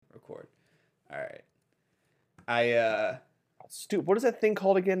What is that thing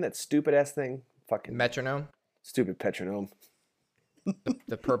called again? That stupid ass thing? Fucking Metronome. stupid Petronome.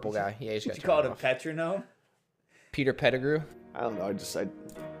 The purple guy. Yeah, he's got. You call it a petronome? Peter Pettigrew. I don't know.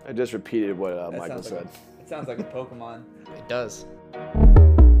 I just repeated what Michael said. It sounds like a Pokemon. It does.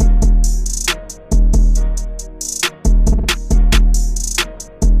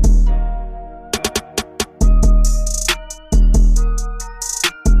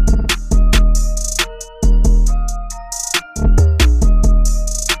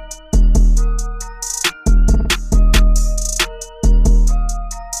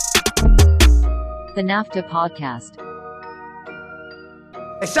 The NAFTA Podcast.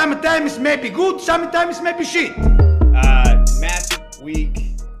 Sometimes maybe good, sometimes maybe shit. Match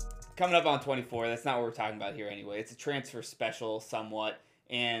week coming up on 24. That's not what we're talking about here anyway. It's a transfer special somewhat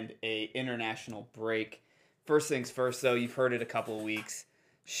and a international break. First things first, though, you've heard it a couple of weeks.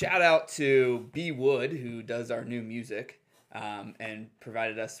 Shout out to B. Wood, who does our new music and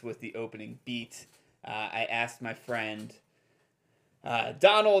provided us with the opening beat. I asked my friend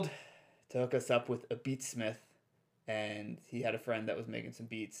Donald to hook us up with a beatsmith, and he had a friend that was making some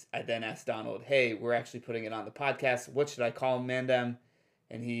beats. I then asked Donald, hey, we're actually putting it on the podcast. What should I call him, Mandem?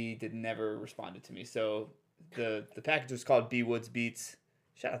 And he never responded to me. So the package was called B Woods Beats.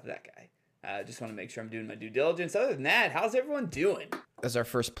 Shout out to that guy. Just want to make sure I'm doing my due diligence. Other than that, how's everyone doing? That's our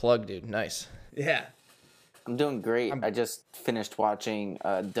first plug, dude. Nice. Yeah. I'm doing great. I just finished watching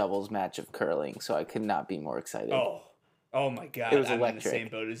a doubles match of curling, so I could not be more excited. Oh my God! It was I'm electric. in the same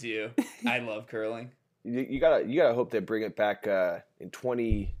boat as you. I love curling. You gotta hope they bring it back in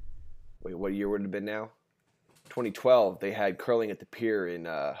 20. Wait, what year would it have been now? 2012. They had curling at the pier in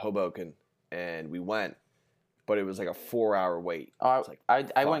Hoboken, and we went, but it was like a 4-hour wait. I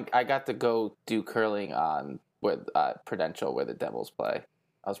got to go do curling on with Prudential where the Devils play.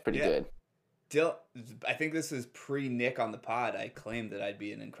 That was pretty good. I think this is pre-Nick on the pod. I claimed that I'd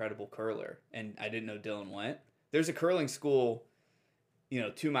be an incredible curler, and I didn't know Dylan went. There's a curling school,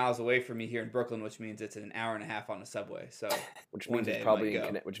 2 miles away from me here in Brooklyn, which means it's an hour and a half on the subway. So, which means it's probably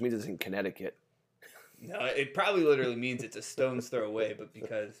in Connecticut. No, it probably literally means it's a stone's throw away, but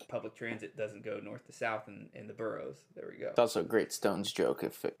because public transit doesn't go north to south in the boroughs, there we go. It's also a great Stones joke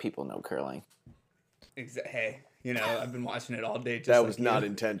if people know curling. Hey, I've been watching it all day. Just that was not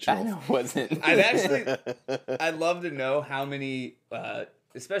intentional. I know it wasn't. I'd love to know how many,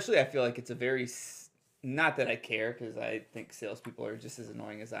 especially I feel like it's a very, not that I care because I think salespeople are just as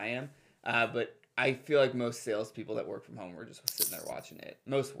annoying as I am, but I feel like most salespeople that work from home were just sitting there watching it.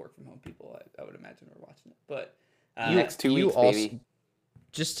 Most work from home people, I would imagine, were watching it. But next 2 weeks, baby.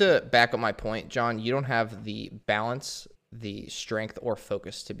 Just to back up my point, John, you don't have the balance, the strength, or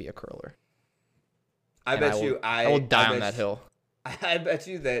focus to be a curler. I will die on that hill. I bet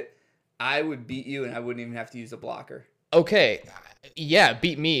you that I would beat you and I wouldn't even have to use a blocker. Okay, yeah,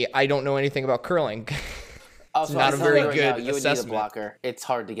 beat me. I don't know anything about curling. Also, not a very good you would assessment. need a blocker. It's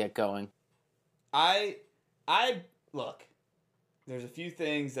hard to get going. I look, there's a few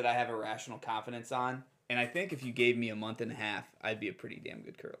things that I have irrational confidence on, and I think if you gave me a month and a half, I'd be a pretty damn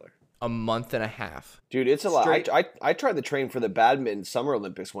good curler. A month and a half. Dude, it's a lot. I tried to train for the badminton Summer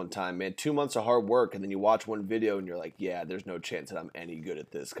Olympics one time, man. 2 months of hard work, and then you watch one video and you're like, yeah, there's no chance that I'm any good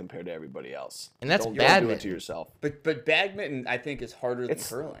at this compared to everybody else. And that's badminton. Don't do it to yourself. But badminton, I think, is harder than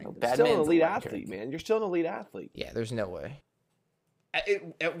curling. You're still an elite athlete, man. You're still an elite athlete. Yeah, there's no way.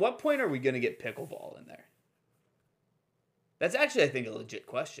 At what point are we going to get pickleball in there? That's actually, I think, a legit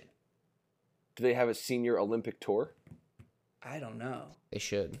question. Do they have a senior Olympic tour? I don't know. They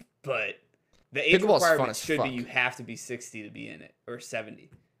should. But the age Pickleball's requirement fun should as be fuck. you have to be 60 to be in it, or 70.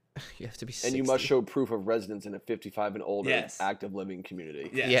 You have to be 60. And you must show proof of residence in a 55 and older Yes. active living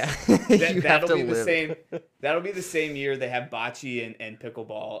community. Yes. Yeah. That'll be the same. That'll be the same year they have bocce and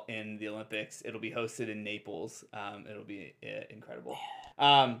pickleball in the Olympics. It'll be hosted in Naples. It'll be incredible.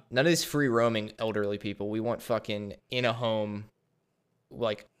 None of these free roaming elderly people. We want fucking in a home,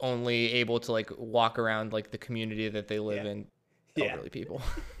 like only able to like walk around like the community that they live in. Elderly people.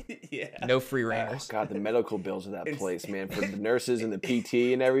 Yeah. No free rangers. God, the medical bills of that place, man, for the nurses and the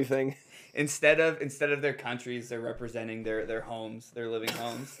PT and everything. Instead of their countries, they're representing their homes, their living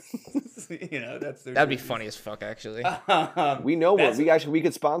homes. That's their. That'd be funny as fuck, actually. We know one. We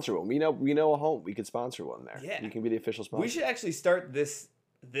could sponsor one. We know a home. We could sponsor one there. Yeah. You can be the official sponsor. We should actually start this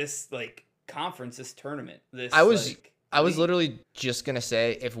like conference, this tournament. I was literally just gonna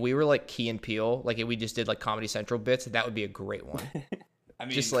say, if we were like Key and Peele, like if we just did like Comedy Central bits, that would be a great one. I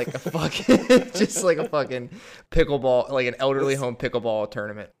mean, just like a fucking pickleball, like an elderly home pickleball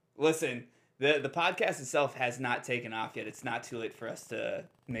tournament. Listen, The podcast itself has not taken off yet. It's not too late for us to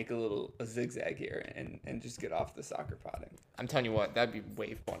make a zigzag here and just get off the soccer potting. I'm telling you what, that'd be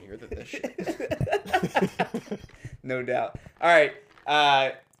way funnier than this shit. No doubt. All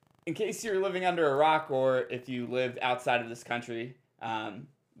right. In case you're living under a rock or if you live outside of this country,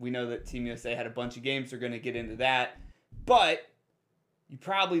 we know that Team USA had a bunch of games. We're going to get into that. But you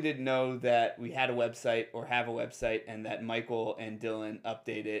probably didn't know that we had a website or have a website and that Michael and Dylan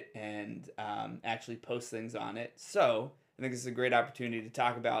update it and actually post things on it. So I think this is a great opportunity to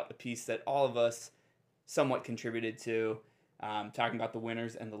talk about a piece that all of us somewhat contributed to, talking about the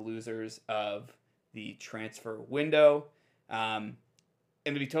winners and the losers of the transfer window. And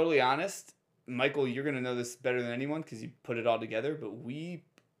to be totally honest, Michael, you're going to know this better than anyone because you put it all together, but we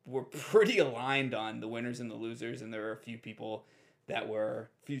were pretty aligned on the winners and the losers, and there were a few teams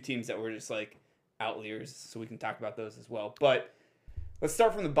that were just like outliers, so we can talk about those as well. But let's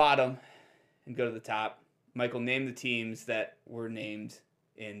start from the bottom and go to the top. Michael, name the teams that were named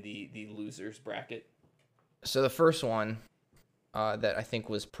in the losers bracket. So the first one that I think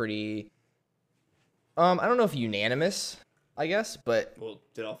was pretty, I don't know if unanimous, I guess, but Well,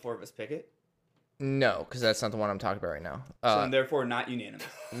 did all four of us pick it? no, because that's not the one I'm talking about right now. So therefore not unanimous.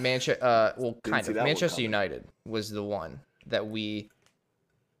 Manchester United was the one that we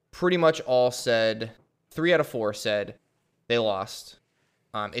pretty much all said, 3 out of 4 said they lost.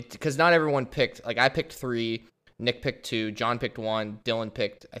 Because not everyone picked, like I picked 3, Nick picked 2, John picked 1, Dylan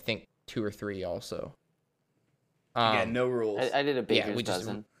picked, I think, 2 or 3 also. Again, no rules. I did a baker's we just-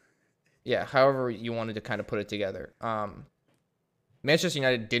 dozen. Yeah, however you wanted to kind of put it together. Manchester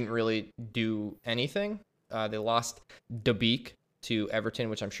United didn't really do anything. They lost De Beek to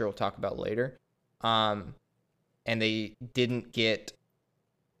Everton, which I'm sure we'll talk about later. And they didn't get,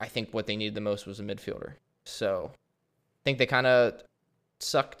 I think what they needed the most was a midfielder. So I think they kind of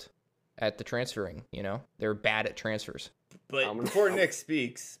sucked at the transferring, you know? They were bad at transfers. But before Nick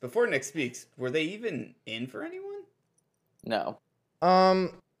speaks, were they even in for anyone? No.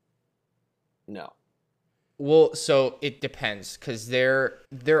 No. Well, so it depends because they're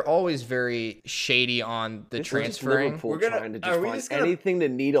always very shady on the transferring. We're trying to just find anything to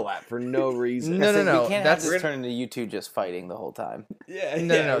needle at for no reason. No. We can't have this turn into you two just fighting the whole time. Yeah.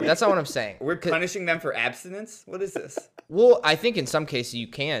 No. That's not what I'm saying. We're punishing them for abstinence? What is this? Well, I think in some cases you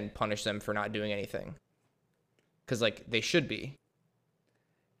can punish them for not doing anything because like they should be.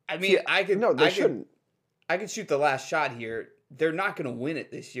 I mean, shouldn't. I could shoot the last shot here. They're not going to win it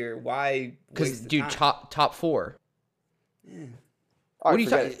this year. Why? Because dude, top 4. All right, What are you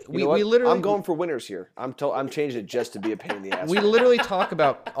forget talking? it. We what? literally. I'm going for winners here. I'm changing it just to be a pain in the ass. We literally talk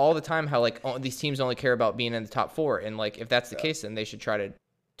about all the time how like these teams only care about being in the top 4, and like if that's the case, then they should try to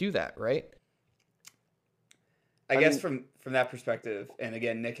do that, right? I guess from that perspective, and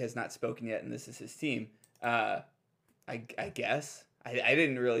again, Nick has not spoken yet, and this is his team. I guess I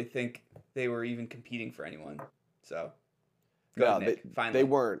didn't really think they were even competing for anyone. So. Go ahead, Nick. They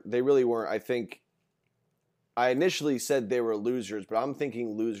weren't. They really weren't. I think I initially said they were losers, but I'm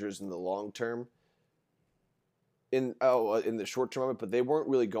thinking losers in the long term. In the short term of it, but they weren't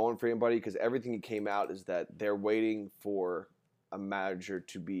really going for anybody because everything that came out is that they're waiting for a manager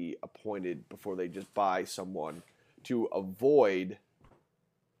to be appointed before they just buy someone to avoid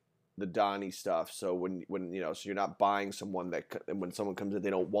the Donny stuff. So when so you're not buying someone that when someone comes in they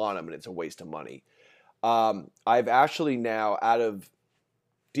don't want them and it's a waste of money. I've actually now, out of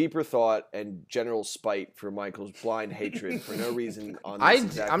deeper thought and general spite for Michael's blind hatred for no reason on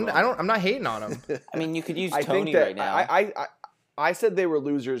this I'm not hating on him. I mean, you could use I Tony think that right now. I said they were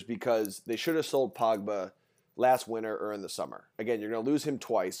losers because they should have sold Pogba last winter or in the summer. Again, you're going to lose him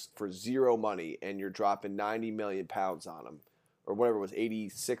twice for zero money, and you're dropping £90 million on him, or whatever it was,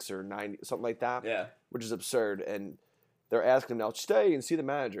 86 or 90, something like that. Yeah, which is absurd. And they're asking him now, stay and see the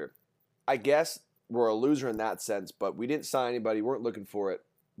manager. I guess we're a loser in that sense, but we didn't sign anybody, weren't looking for it.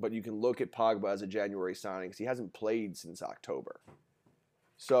 But you can look at Pogba as a January signing because he hasn't played since October.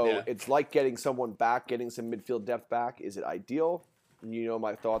 So It's like getting someone back, getting some midfield depth back. Is it ideal? You know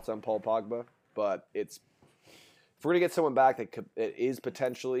my thoughts on Paul Pogba, but if we're going to get someone back that is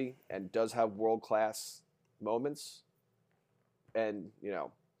potentially and does have world-class moments, and,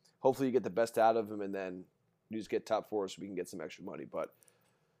 hopefully you get the best out of him and then you just get top 4 so we can get some extra money. But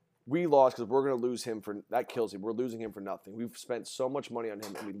we lost because we're going to lose him that kills him. We're losing him for nothing. We've spent so much money on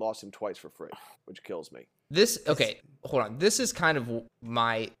him and we lost him twice for free, which kills me. Hold on. This is kind of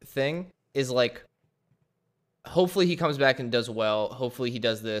my thing is like, hopefully he comes back and does well. Hopefully he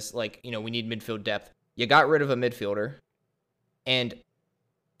does this. Like, we need midfield depth. You got rid of a midfielder. And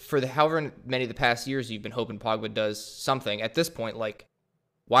for however many of the past years you've been hoping Pogba does something. At this point, like,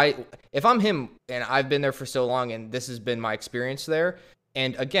 Why, if I'm him and I've been there for so long and this has been my experience there,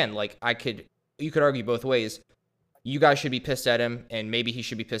 and again, like you could argue both ways. You guys should be pissed at him, and maybe he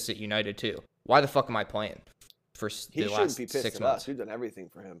should be pissed at United too. Why the fuck am I playing for He the shouldn't last be pissed 6 at months? us. We've done everything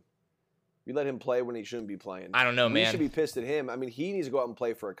for him. We let him play when he shouldn't be playing. I don't know, We man. should be pissed at him. I mean, he needs to go out and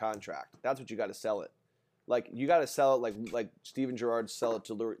play for a contract. That's what you got to sell it. Like you got to sell it like Steven Gerrard sell it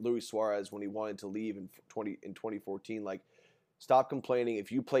to Luis Suarez when he wanted to leave in 2014. Like, stop complaining.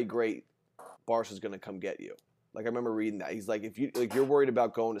 If you play great, Barca's going to come get you. Like I remember reading that. He's like, if you're worried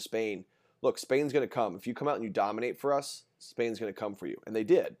about going to Spain, look, Spain's going to come. If you come out and you dominate for us, Spain's going to come for you, and they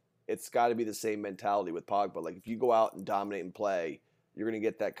did. It's got to be the same mentality with Pogba. Like if you go out and dominate and play, you're going to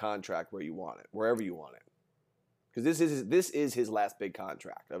get that contract where you want it, wherever you want it. Because this is his last big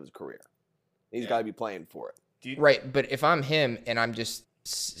contract of his career. He's got to be playing for it. Right, but if I'm him and I'm just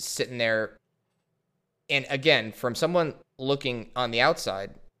sitting there, and again, from someone looking on the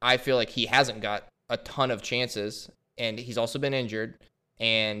outside, I feel like he hasn't got a ton of chances, and he's also been injured,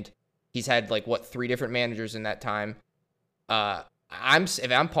 and he's had like 3 different managers in that time.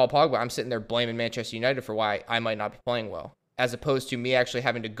 If I'm Paul Pogba, I'm sitting there blaming Manchester United for why I might not be playing well, as opposed to me actually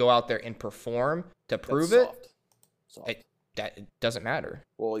having to go out there and perform to prove it. Soft. It doesn't matter.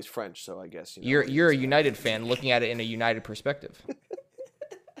 Well, he's French, so I guess You're a United fan looking at it in a United perspective.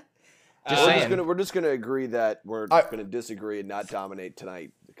 Just saying. We're just gonna agree that we're gonna disagree and not dominate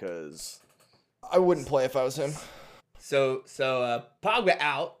tonight because I wouldn't play if I was him. So Pogba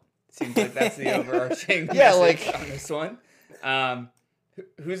out. Seems like that's the overarching Yeah, message on this one.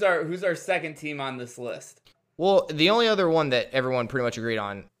 Who's our second team on this list? Well, the only other one that everyone pretty much agreed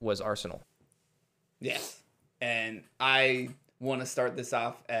on was Arsenal. Yes. And I want to start this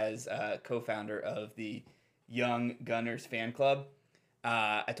off as a co-founder of the Young Gunners fan club.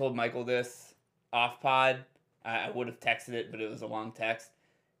 I told Michael this off pod. I would have texted it, but it was a long text.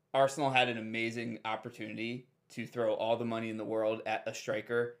 Arsenal had an amazing opportunity to throw all the money in the world at a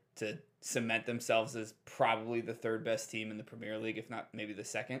striker to cement themselves as probably the 3rd best team in the Premier League, if not maybe the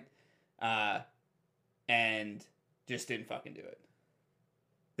 2nd. And just didn't fucking do it.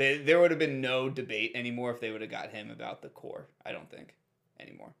 There would have been no debate anymore if they would have got him about the core. I don't think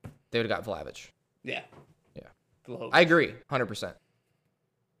anymore. They would have got Vlahovic. Yeah. I agree, 100%.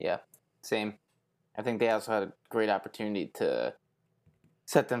 Yeah, same. I think they also had a great opportunity to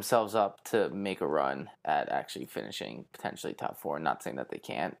set themselves up to make a run at actually finishing potentially top 4. Not saying that they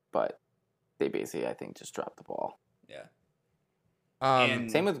can't, but they basically, I think, just dropped the ball. Yeah.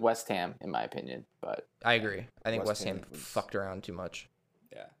 Same with West Ham, in my opinion. But I agree. I think West West Ham Ham was- fucked around too much.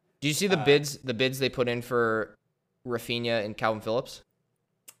 Yeah. Do you see the bids? The bids they put in for Rafinha and Calvin Phillips?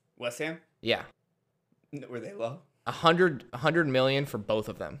 West Ham? Yeah, Were they low? 100 million for both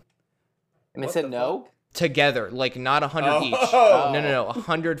of them and they What said the no. fuck? together. Like not 100 each. Oh. No,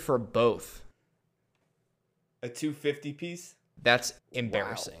 100 for both. A 250 piece? That's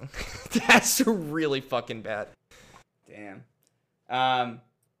embarrassing. That's really fucking bad. Damn.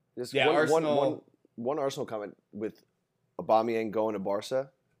 just Yeah, Arsenal- one Arsenal comment with Aubameyang going to Barca.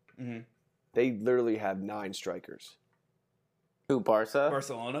 Mhm. They literally have 9 strikers. Who, Barca?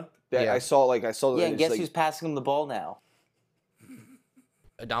 Barcelona? That Yeah. I saw. Yeah, and and it's guess like, who's passing him the ball now?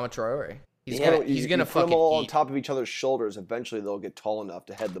 Adama Traore. He's Yeah, gonna you put them fucking all on eat. top of each other's shoulders. Eventually, they'll get tall enough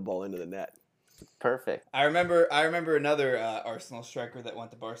to head the ball into the net. Perfect. I remember another Arsenal striker that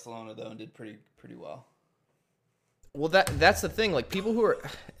went to Barcelona though and did pretty well. Well, that's the thing. Like people who are,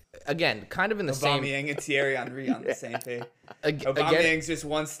 again, kind of in the same. Aubameyang and Thierry Henry on the same page. Again, Aubameyang's just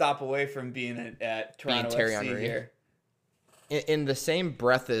one stop away from being at Toronto Thierry FC Henry. here. in the same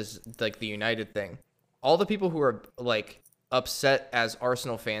breath as like the United thing, all the people who are like upset as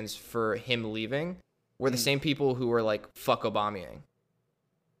Arsenal fans for him leaving were the same people who were like fuck Aubameyang.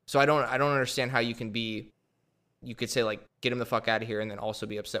 So I don't understand how you could say like get him the fuck out of here and then also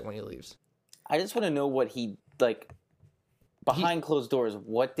be upset when he leaves. I just want to know what he, like, behind closed doors,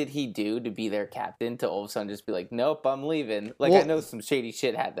 what did he do to be their captain to all of a sudden just be like, nope, I'm leaving? Like, Well, I know some shady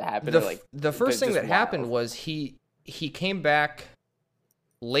shit had to happen. The first thing that happened wild. was he came back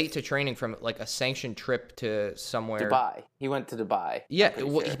late to training from like a sanctioned trip to somewhere. Dubai. He went to Dubai. Yeah,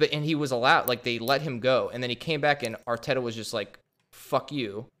 I'm pretty sure. and he was allowed, like they let him go, and then he came back, and Arteta was just like, "Fuck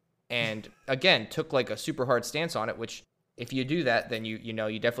you," and again took like a super hard stance on it. Which, if you do that, then you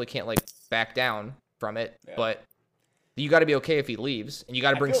definitely can't like back down from it. Yeah. But you got to be okay if he leaves, and you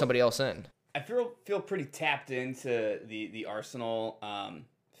got to bring feel- somebody else in. I feel pretty tapped into the Arsenal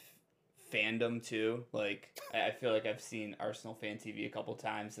fandom too. Like I feel like I've seen Arsenal fan TV a couple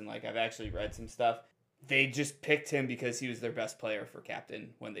times, and like I've actually read some stuff. They just picked him because he was their best player for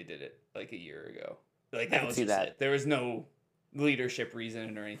captain when they did it like a year ago. Like I that can was see just that. it. There was no leadership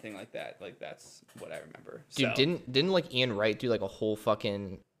reason or anything like that. Like that's what I remember. Dude, So, didn't like Ian Wright do like a whole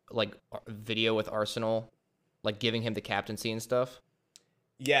fucking like video with Arsenal, like giving him the captaincy and stuff?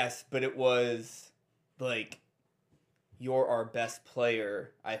 yes, but it was like, you're our best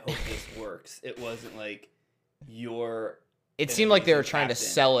player. I hope this works. It wasn't like you're. It an seemed like they were amazing trying to captain.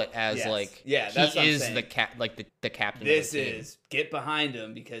 sell it as Yes. like Yeah, that's what I'm he is saying. the captain. This of the team. is get behind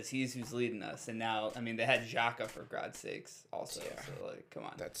him because he's who's leading us. And now, I mean, they had Xhaka for God's sakes also. Yeah. So like, come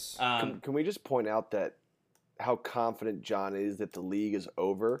on. That's Can we just point out that how confident John is that the league is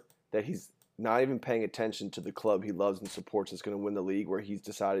over, that he's not even paying attention to the club he loves and supports is going to win the league, where he's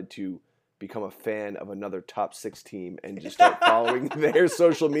decided to become a fan of another top 6 team and just start following their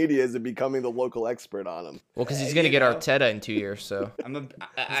social medias and becoming the local expert on them. well because he's gonna you get know. Arteta in 2 years. So I'm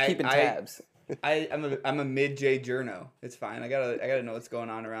He's keeping tabs. I'm a mid J journo. It's fine. I gotta know what's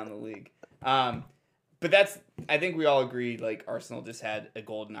going on around the league. But I think we all agree, like, Arsenal just had a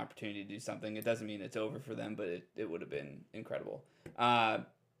golden opportunity to do something. It doesn't mean it's over for them, but it would have been incredible.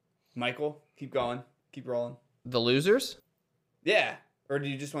 Michael, keep going, keep rolling. the losers. Yeah. Or do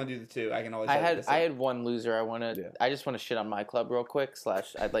you just want to do the two? I can always. I edit had this I out. had one loser. Yeah. I just want to shit on my club real quick. /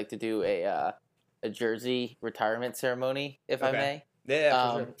 I'd like to do a jersey retirement ceremony, if I Okay. may.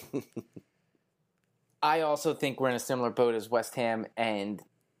 Yeah, for sure. I also think we're in a similar boat as West Ham and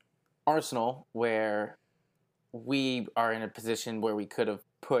Arsenal, where we are in a position where we could have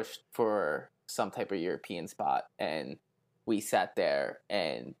pushed for some type of European spot, and we sat there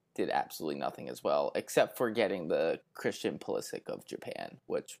and did absolutely nothing as well, except for getting the Christian Pulisic of Japan,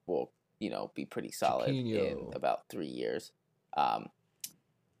 which will, be pretty solid in Chiquinho. about 3 years.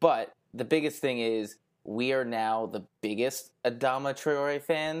 But the biggest thing is we are now the biggest Adama Traore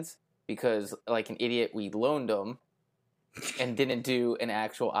fans because, like an idiot, we loaned him and didn't do an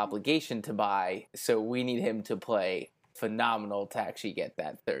actual obligation to buy. So we need him to play phenomenal to actually get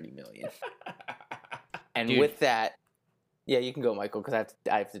that 30 million. And Dude. with that, yeah, you can go, Michael, because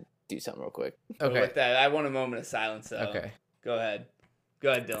I have to do something real quick. But Okay. with that, I want a moment of silence. So Okay. Go ahead,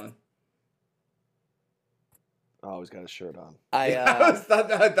 Dylan. Oh, he's got a shirt on. I I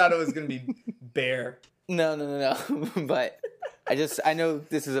thought it was gonna be Bear. No. But I know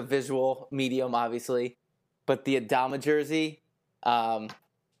this is a visual medium, obviously, but the Adama jersey,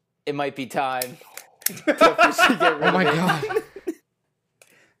 it might be time to officially get rid Oh my of it. god.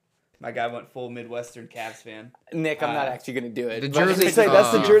 My guy went full Midwestern Cavs fan. Nick, I'm not actually going to do it. The But I'm jersey- gonna Say, do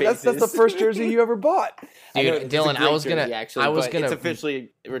that's the your jersey. That's the faces. first jersey you ever bought. I know, Dude, it's a Dylan, I great was gonna- jersey, actually, I was but gonna- it's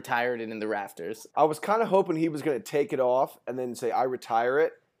officially retired and in the rafters. I was kind of hoping he was going to take it off and then say, I retire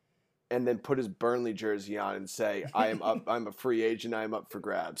it, and then put his Burnley jersey on and say, I'm a free agent. I'm up for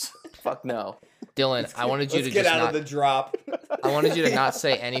grabs. Fuck no. Dylan, I wanted you Let's to get just out not. of the drop. I wanted you to not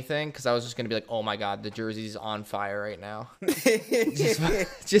say anything because I was just gonna be like, "Oh my god, the jersey's on fire right now." Just Mike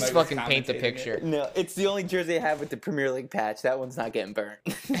was fucking paint the commentating picture. No, it's the only jersey I have with the Premier League patch. That one's not getting burnt.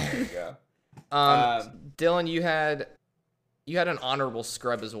 There you go. Dylan, you had an honorable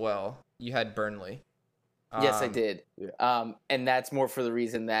scrub as well. You had Burnley. Yes, I Um, did. And that's more for the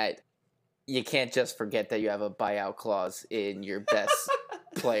reason that you can't just forget that you have a buyout clause in your best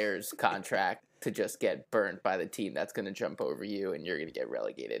player's contract to just get burnt by the team that's going to jump over you and you're going to get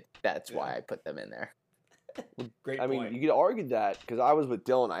relegated. That's why I put them in there. Great I mean, point. you could argue that because I was with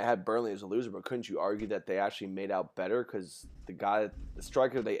Dylan. I had Burnley as a loser, but couldn't you argue that they actually made out better because the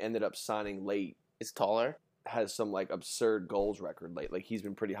striker they ended up signing late It's taller. has some like absurd goals record late. Like he's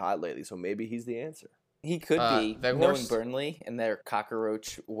been pretty hot lately, so maybe he's the answer. He could be. Weghorst? Knowing Burnley and their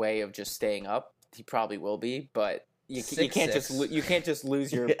cockroach way of just staying up, he probably will be, but you can't 6'6". you can't just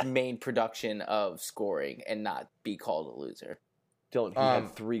lose your main production of scoring and not be called a loser. Dylan, he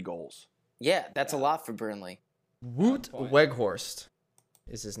had 3 goals. Yeah, that's a lot for Burnley. Wout point. Weghorst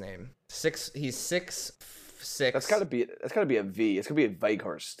is his name. He's 6'6". That's got to be a V. It's gonna be a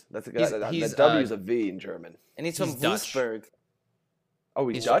Weighorst. He's, the W is a V in German. And he's He's from Dutch. Wolfsburg. Oh,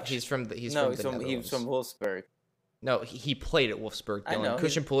 He's Dutch. He's from the He was from Netherlands. Wolfsburg. No, he played at Wolfsburg. I Dylan. know.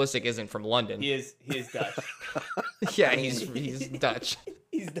 Christian Pulisic isn't from London. He is Dutch. Yeah, he's Dutch.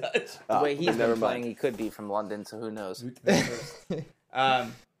 He's Dutch. The way he's never been playing, mind. he could be from London, so who knows?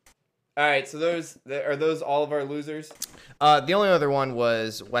 All right, so are those all of our losers? The only other one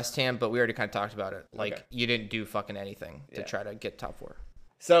was West Ham, but we already kind of talked about it. Like Okay. you didn't do fucking anything to Yeah. try to get top 4.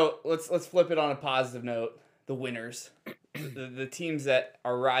 So let's flip it on a positive note. The winners, the teams that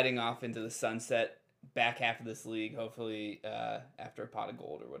are riding off into the sunset, back half of this league. Hopefully, after a pot of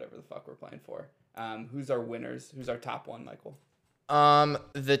gold or whatever the fuck we're playing for. Who's our winners? Who's our top one, Michael?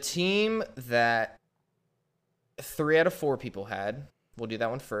 The team that 3 out of 4 people had, we'll do that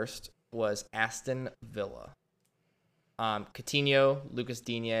one first, was Aston Villa. Coutinho, Lucas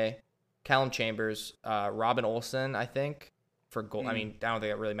Digne, Callum Chambers, Robin Olsen, I think, for goal. I mean, I don't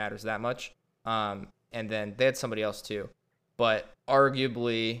think it really matters that much. And then they had somebody else too. But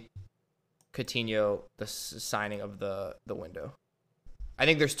arguably, Coutinho, the signing of the window. I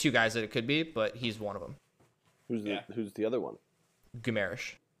think there's 2 guys that it could be, but he's one of them. Who's the other one?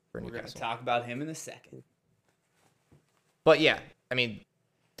 Guimaraes for We're going to Newcastle. talk about him in a second. But yeah, I mean,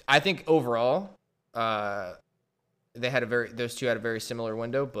 I think overall, those 2 had a very similar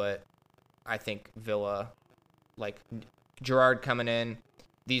window, but I think Villa, like Gerrard coming in,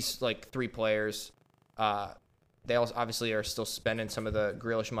 these like 3 players, they also obviously are still spending some of the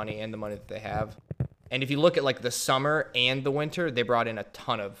Grealish money and the money that they have. And if you look at like the summer and the winter, they brought in a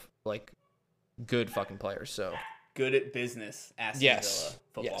ton of like good fucking players. So Good at business, Aston Yes. Villa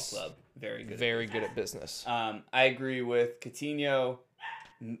Football Yes. Club. Very good. very good at business. I agree with Coutinho.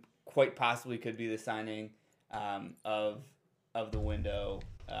 Quite possibly could be the signing of the window.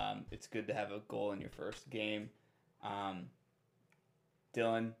 It's good to have a goal in your first game.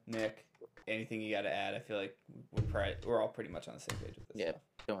 Dylan, Nick, anything you got to add? I feel like we're all pretty much on the same page with this. Yeah, stuff.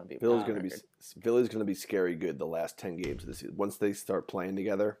 don't want to be. Villa's going to be scary good the last 10 games of the season. Once they start playing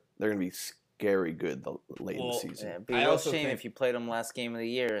together, they're going to be scary good late in the season. Yeah, it'd be I a real also shame think- if you played them last game of the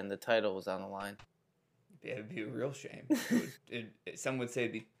year and the title was on the line. Yeah, it'd be a real shame. Some would say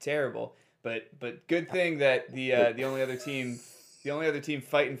it'd be terrible, but good thing that the only other team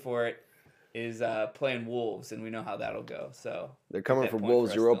fighting for it is playing Wolves, and we know how that'll go. So They're coming that for point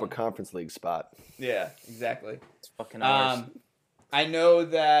Wolves' for us, Europa Dylan. Conference League spot. Yeah, exactly. It's fucking ours. I know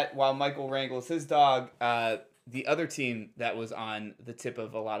that while Michael wrangles his dog, the other team that was on the tip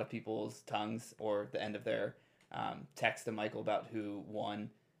of a lot of people's tongues or the end of their text to Michael about who won,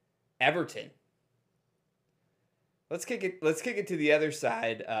 Everton. Let's kick it to the other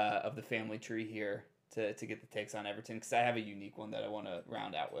side of the family tree here to get the takes on Everton, because I have a unique one that I want to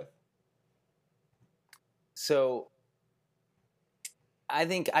round out with. So I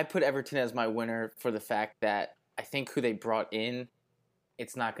think I put Everton as my winner for the fact that I think who they brought in,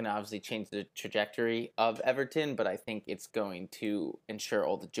 it's not going to obviously change the trajectory of Everton, but I think it's going to ensure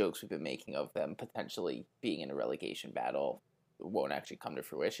all the jokes we've been making of them potentially being in a relegation battle won't actually come to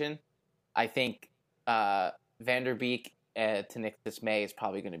fruition. I think Van der Beek, to Nick's dismay, is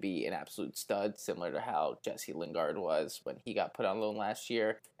probably going to be an absolute stud, similar to how Jesse Lingard was when he got put on loan last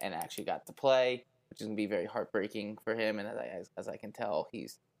year and actually got to play, which is going to be very heartbreaking for him. And as I can tell, he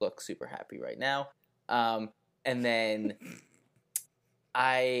looks super happy right now. And then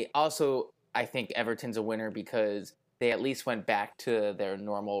I think Everton's a winner because they at least went back to their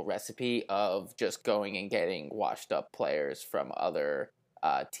normal recipe of just going and getting washed up players from other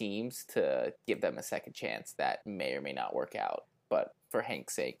teams to give them a second chance that may or may not work out. But for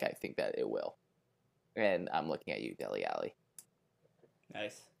Hank's sake, I think that it will. And I'm looking at you, Dele Alli.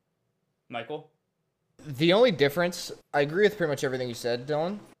 Nice. Michael? The only difference, I agree with pretty much everything you said,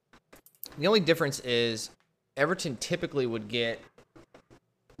 Dylan. The only difference is Everton typically would get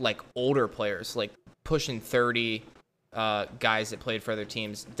like older players, like pushing 30 guys that played for other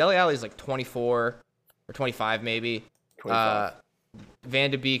teams. Dele Alli is like 24 or 25 maybe. 25.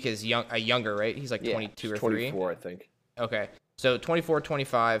 Van de Beek is younger, right? He's like 22 or 3. 24, I think. Okay. So 24,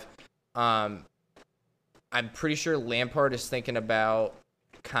 25. I'm pretty sure Lampard is thinking about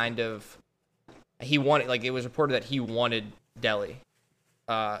he wanted, like it was reported that he wanted Dele.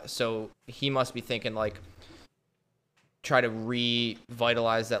 So he must be thinking like try to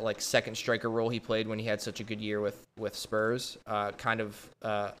revitalize that like second striker role he played when he had such a good year with Spurs. Kind of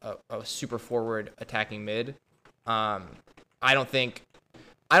a super forward attacking mid. I don't think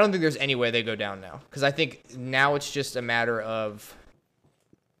there's any way they go down now, because I think now it's just a matter of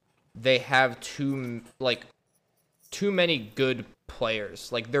they have too many good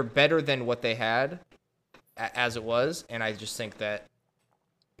players. Like they're better than what they had as it was, and I just think that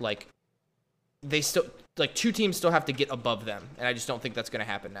like they still like 2 teams still have to get above them, and I just don't think that's going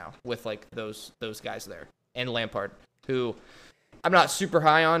to happen now with like those guys there and Lampard, who I'm not super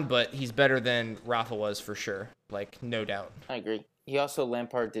high on, but he's better than Rafa was for sure, like no doubt. I agree.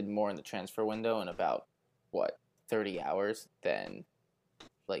 Lampard did more in the transfer window in about 30 hours than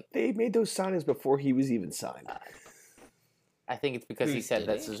like They made those signings before he was even signed. I think it's because he said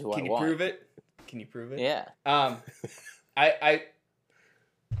this is who I want. Can you prove it? Can you prove it? Yeah. I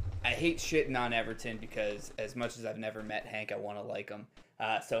hate shitting on Everton because as much as I've never met Hank, I want to like him.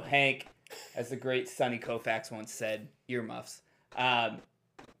 So Hank, as the great Sonny Koufax once said, earmuffs.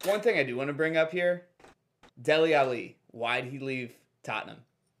 One thing I do want to bring up here, Dele Alli, why'd he leave Tottenham?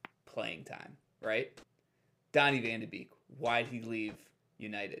 Playing time, right? Donny van de Beek, why'd he leave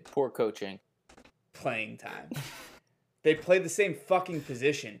United? Poor coaching. Playing time. They play the same fucking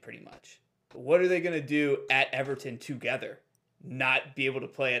position pretty much. What are they going to do at Everton together? Not be able to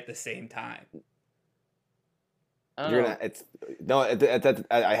play at the same time. I don't You're know. gonna. It's no.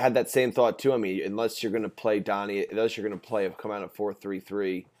 I had that same thought too. I mean, unless you're gonna play Donnie, unless you're gonna come out at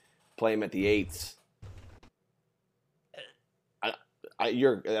 4-3-3, play him at the eights.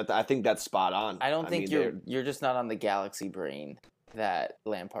 I think that's spot on. I don't think mean, you're just not on the galaxy brain that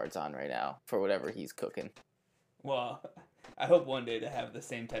Lampard's on right now for whatever he's cooking. Well, I hope one day to have the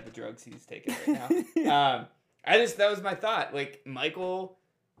same type of drugs he's taking right now. That was my thought. Like Michael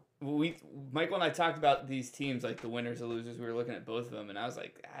and I talked about these teams, like the winners and losers. We were looking at both of them, and I was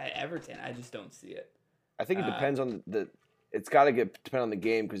like, Everton, I just don't see it. I think it depends on the. It's got to depend on the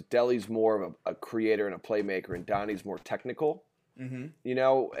game because Dele's more of a creator and a playmaker, and Donnie's more technical. Mm-hmm. You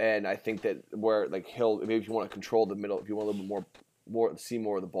know, and I think that where like maybe if you want to control the middle, if you want a little bit more see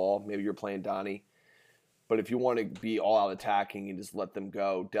more of the ball, maybe you're playing Donnie. But if you want to be all out attacking and just let them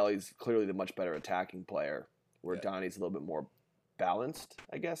go, Dele's clearly the much better attacking player, where Donnie's a little bit more balanced.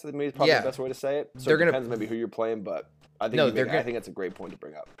 I guess maybe it's probably the best way to say it. So it depends maybe who you're playing, but I think I think that's a great point to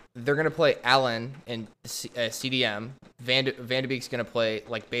bring up. They're gonna play Allen in CDM. Van de Beek's gonna play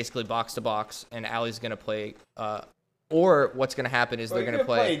like basically box to box, and Ali's gonna play. Or what's going to happen is they're going to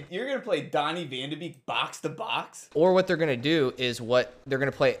play... You're going to play Donny Van de Beek box to box? Or what they're going to do is they're going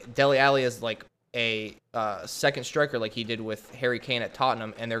to play Dele Alli as like a second striker like he did with Harry Kane at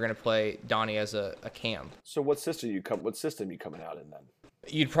Tottenham, and they're going to play Donny as a cam. So what system you coming out in then?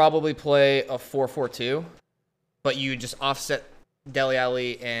 You'd probably play a 4-4-2, but you just offset Dele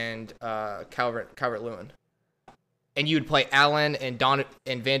Alli and Calvert-Lewin. And you would play Allen and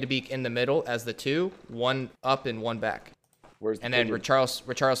Van de Beek in the middle as the two, one up and one back. And then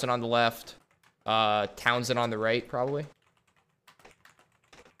Richarlison on the left, Townsend on the right, probably.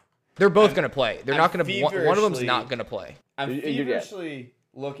 They're both going to play. They're not going to. One of them's not going to play. I'm feverishly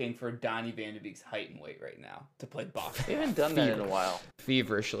looking for Donny Van de Beek's height and weight right now to play box. We haven't done that in a while.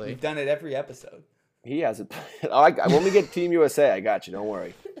 Feverishly. We've done it every episode. He hasn't. When we get Team USA, I got you. Don't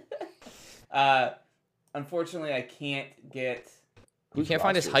worry. Unfortunately, I can't get... You can't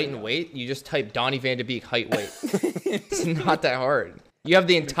find his height and weight? You just type Donny Van de Beek height weight. It's not that hard. You have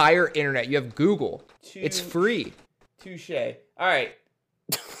the entire internet. You have Google. It's free. Touche. All right.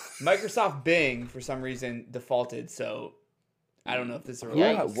 Microsoft Bing, for some reason, defaulted, so I don't know if this is a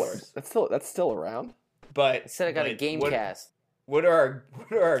reliable source. That's still around? But... I said I got a Gamecast. What are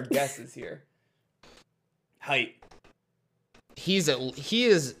our guesses here? Height. He is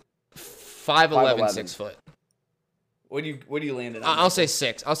 5'11", 6 foot. What do you land on? I'll say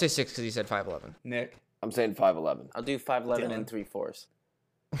 6. I'll say 6 because he said 5'11". Nick? I'm saying 5'11". I'll do 5'11" and 3/4.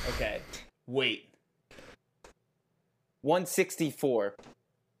 Okay. Weight. 164.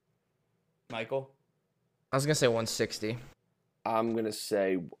 Michael? I was gonna say 160. I was gonna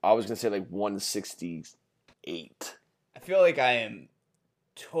say like 168. I feel like I am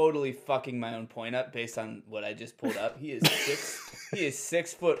totally fucking my own point up based on what I just pulled up. He is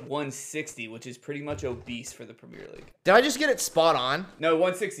 6 foot 160, which is pretty much obese for the Premier League. Did I just get it spot on? No,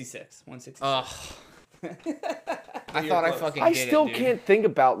 166. 166. Ugh. I thought I fucking I did still it, dude. can't think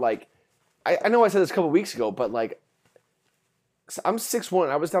about like I know I said this a couple weeks ago, but like I'm 6'1".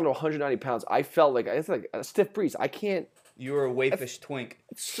 I was down to 190 pounds. I felt like it's like a stiff breeze. I can't. You were a wayfish twink.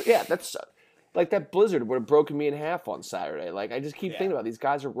 Yeah, that's like that blizzard would have broken me in half on Saturday. Like I just keep thinking about these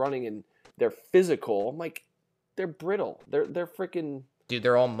guys are running and they're physical. I'm like, they're brittle. They're freaking. Dude,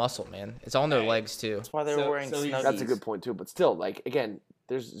 they're all muscle, man. It's all in their legs too. That's why they were wearing Snuggies. That's a good point too. But still, like again,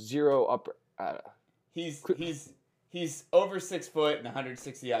 there's zero upper. He's over 6 foot and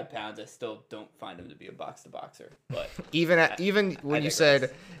 160 odd pounds. I still don't find him to be a box to boxer. But even when you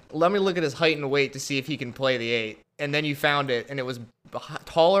said, "Let me look at his height and weight to see if he can play the 8," and then you found it and it was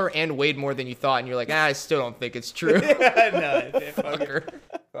taller and weighed more than you thought, and you're like, I still don't think it's true. No, fucker.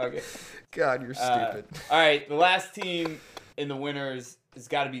 Fuck it. God, you're stupid. All right, the last team in the winners has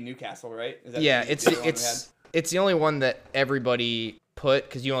got to be Newcastle, right? Is that Yeah, the it's one we had? it's the only one that everybody put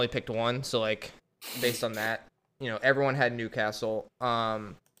because you only picked one. So like, based on that, everyone had Newcastle.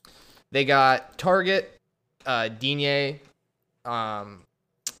 They got Target, Digne,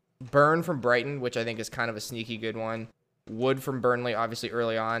 Burn from Brighton, which I think is kind of a sneaky good one. Wood from Burnley, obviously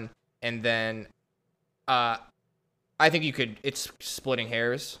early on, and then I think it's splitting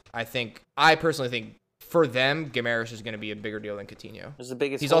hairs. I personally think for them, Guimaraes is going to be a bigger deal than Coutinho. It's the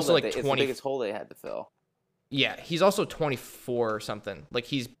biggest. He's hole also that like it's 20. the biggest hole they had to fill. Yeah, he's also 24 or something. Like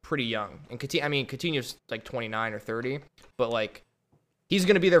he's pretty young, and Coutinho's like 29 or 30, but like he's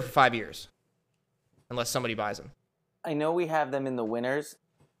going to be there for 5 years, unless somebody buys him. I know we have them in the winners,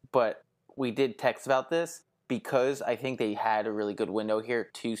 but we did text about this. because I think they had a really good window here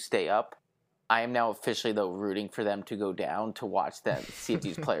to stay up. I am now officially, though, rooting for them to go down to watch them, see if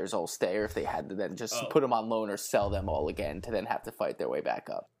these players all stay, or if they had to then just put them on loan or sell them all again to then have to fight their way back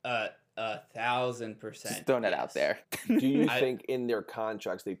up. 1,000%. Just throwing that out there. Do you think in their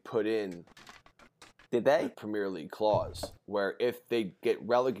contracts they put in Did a they? Premier League clause where if they get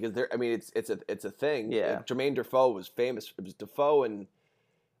relegated, I mean, it's a thing. Yeah. Jermaine Defoe was famous. It was Defoe and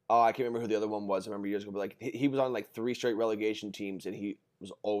I can't remember who the other one was. I remember years ago, but like he was on like 3 straight relegation teams, and he was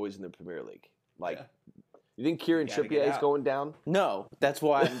always in the Premier League. Like, you think Kieran Gotta get Trippier is out. going down? No, that's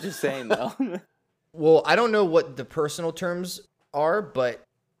why I'm just saying, though. Well, I don't know what the personal terms are, but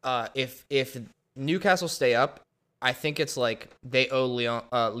if Newcastle stay up, I think it's like they owe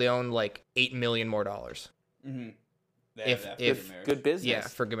Leon like $8 million more dollars. Mm-hmm. If Good business. Yeah,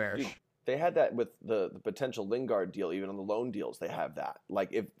 for Gamerish. Dude, they had that with the potential Lingard deal, even on the loan deals. They have that. Like,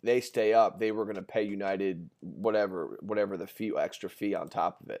 if they stay up, they were going to pay United whatever the fee, extra fee on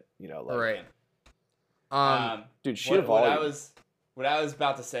top of it. You know, like, Right. dude, sheer what I volume. what I was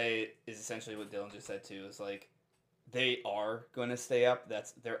about to say is essentially what Dylan just said too. Is like they are going to stay up.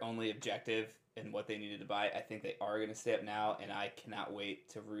 That's their only objective and what they needed to buy. I think they are going to stay up now, and I cannot wait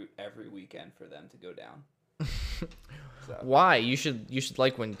to root every weekend for them to go down. So. Why? You should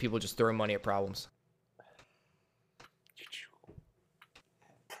like when people just throw money at problems.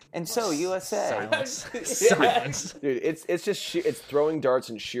 And so, USA. Silence. Silence. Dude, it's just it's throwing darts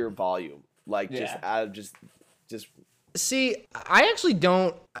in sheer volume. Like, just Yeah. out of just See, I actually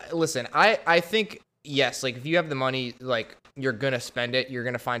don't listen. I think yes, like if you have the money, like you're gonna spend it. You're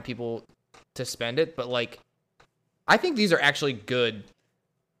gonna find people to spend it. But like, I think these are actually good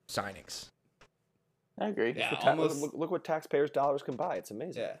signings. I agree. Yeah, ta- almost. look what taxpayers' dollars can buy. It's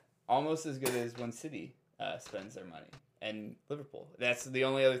amazing. Yeah, almost as good as when City spends their money and Liverpool. That's the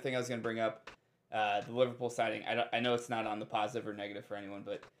only other thing I was going to bring up. The Liverpool signing. I know it's not on the positive or negative for anyone,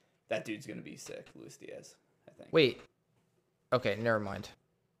 but that dude's going to be sick, Luis Diaz. I think. Wait. Okay, never mind.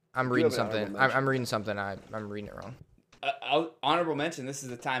 I'm You reading have an honorable something. mention. I'm reading something. I'm reading it wrong. Honorable mention. This is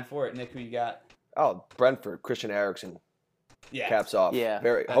the time for it. Nick, who you got? Oh, Brentford, Christian Eriksen, Yeah. caps off. Yeah,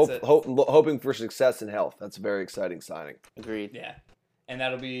 very that's it. hoping for success and health. That's a very exciting signing. Agreed. Yeah, and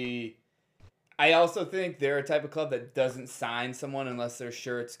that'll be. I also think they're a type of club that doesn't sign someone unless they're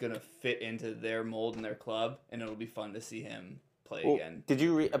sure it's gonna fit into their mold and their club, and it'll be fun to see him play Well, again. did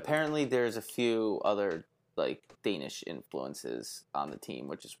you apparently there's a few other like Danish influences on the team,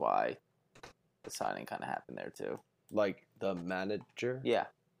 which is why the signing kind of happened there too. Like the manager. Yeah,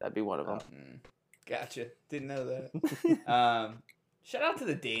 that'd be one of them. Gotcha. Didn't know that. Shout out to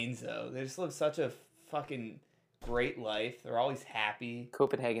the Danes though. They just live such a fucking great life. They're always happy.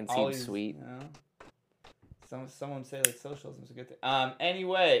 Copenhagen seems Always sweet. You know? Someone say like socialism's a good thing.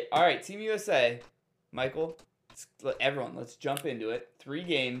 Anyway, all right, Team USA. Michael, let's jump into it. 3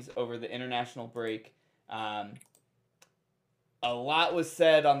 games over the international break. A lot was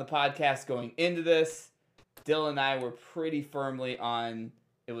said on the podcast going into this. Dylan and I were pretty firmly on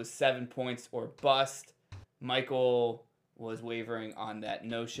it was 7 points or bust. Michael was wavering on that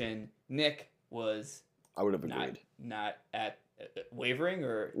notion. Nick was I would have agreed. not at wavering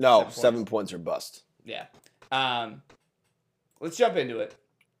or No, 7 7 points? points or bust. Yeah. Let's jump into it.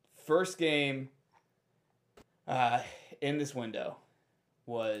 First game in this window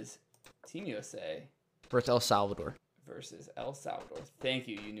was Team USA Versus El Salvador. versus El Salvador. Thank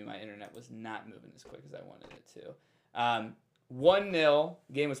you. You knew my internet was not moving as quick as I wanted it to. 1-0.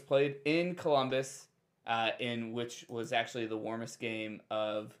 Game was played in Columbus, in which was actually the warmest game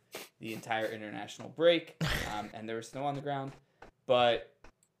of the entire international break, and there was snow on the ground. But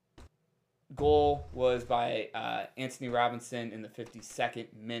goal was by Anthony Robinson in the 52nd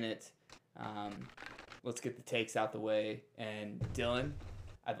minute. Let's get the takes out the way. And Dylan,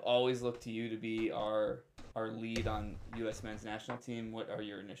 I've always looked to you to be our lead on U.S. men's national team. What are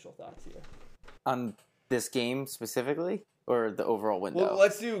your initial thoughts here? On this game specifically, or the overall window? Well,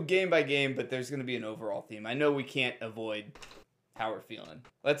 let's do game by game, but there's going to be an overall theme. I know we can't avoid how we're feeling.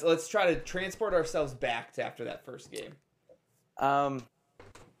 Let's try to transport ourselves back to after that first game.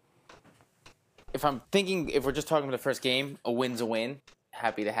 If we're just talking about the first game, a win's a win.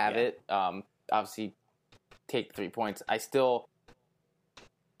 Happy to have Yeah. it. Obviously, take 3 points. It's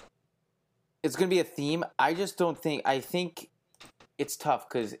going to be a theme. I think it's tough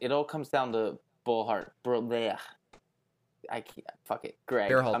because it all comes down to Greg.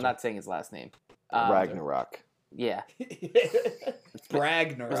 Berhalter. I'm not saying his last name. Ragnarok. Yeah.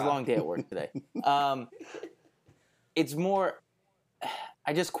 Ragnarok. It was a long day at work today. It's more,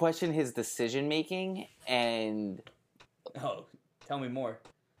 I just question his decision making, and Oh, tell me more.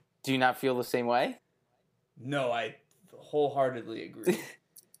 do you not feel the same way? No, I wholeheartedly agree.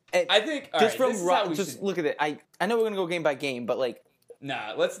 And I think just from just look at it. I know we're gonna go game by game, but like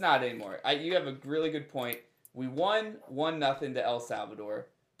nah, let's not anymore. You have a really good point. We won 1-0 to El Salvador.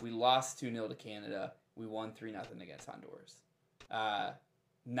 We lost 2-0 to Canada. We won 3-0 against Honduras.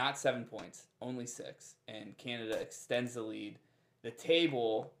 Not 7 points, only 6, and Canada extends the lead. The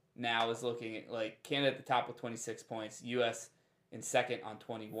table now is looking at like Canada at the top with 26 points, U.S. in second on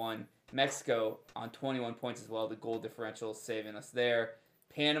 21, Mexico on 21 points as well. The goal differential is saving us there.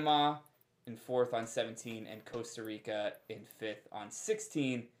 Panama in fourth on 17, and Costa Rica in fifth on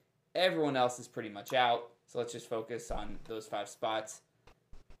 16. Everyone else is pretty much out, so let's just focus on those 5 spots.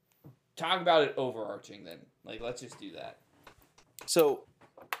 Talk about it overarching then. Like, let's just do that. so.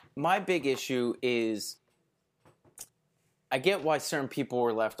 My big issue is I get why certain people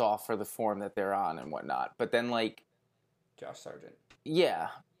were left off for the form that they're on and whatnot, but then like Josh Sargent. yeah,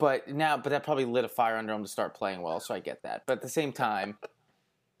 but that probably lit a fire under him to start playing well, so I get that. But at the same time,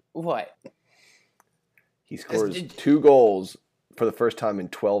 what? He scores 2 goals for the first time in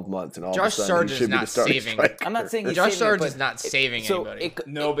 12 months, and all Josh of a sudden he Sargent's should be not the starting saving. striker. I'm not saying he's Josh saving it, Sargent's but not saving anybody.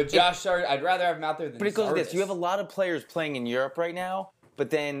 No, but Josh Sargent, I'd rather have him out there than But it goes to this. Zardes. You have a lot of players playing in Europe right now, but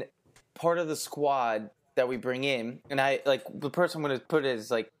then part of the squad that we bring in, and I like the person I'm going to put it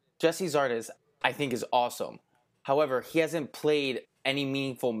is like Jesse Zardes, I think is awesome. However, he hasn't played any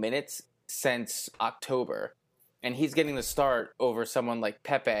meaningful minutes since October, and he's getting the start over someone like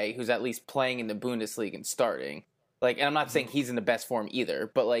Pepe, who's at least playing in the Bundesliga and starting. Like, and I'm not saying he's in the best form either,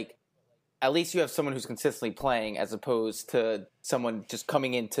 but like at least you have someone who's consistently playing as opposed to someone just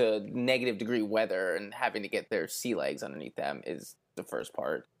coming into negative degree weather and having to get their sea legs underneath them is the first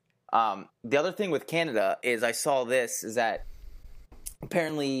part. The other thing with Canada is I saw this is that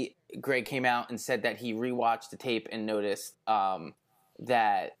apparently Greg came out and said that he rewatched the tape and noticed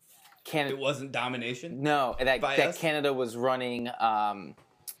that Canada It wasn't domination? no that By that us? Canada was running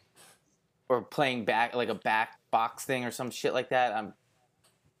or playing back like a back box thing or some shit like that.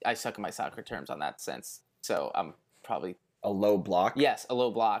 I suck at my soccer terms on that sense, so I'm probably A low block. yes, a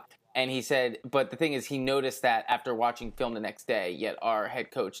low block. And he said, but the thing is, he noticed that after watching film the next day, yet our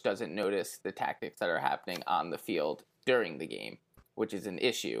head coach doesn't notice the tactics that are happening on the field during the game, which is an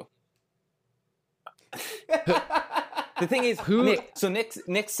issue. The thing is,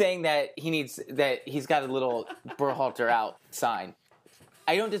 Nick's saying that he's got a little Berhalter out sign.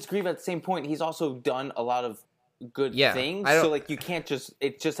 I don't disagree, but at the same point, he's also done a lot of good things. So like you can't just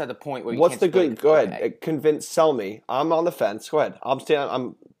it's just at the point where you What's can't the just be good? like, Go okay. ahead. Sell me. I'm on the fence. Go ahead.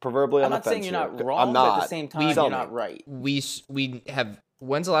 I'm proverbially I'm on not the fence. saying you're not here. wrong, I'm but not. at the same time, Sell you're me. not right. We have.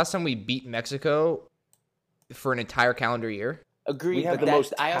 When's the last time we beat Mexico for an entire calendar year? Agreed, We have but the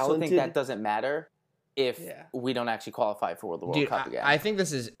most I also think talented- that doesn't matter if Yeah. we don't actually qualify for the World Dude, Cup again. I think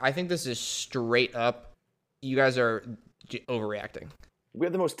this is straight up. You guys are overreacting. We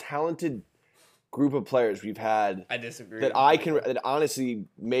have the most talented group of players we've had I disagree. that honestly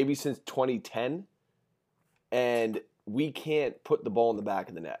maybe since 2010, and we can't put the ball in the back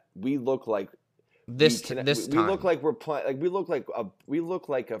of the net. We look like This we time. look like we're playing. Like we look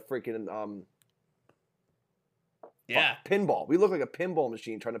like a freaking Yeah. pinball. We look like a pinball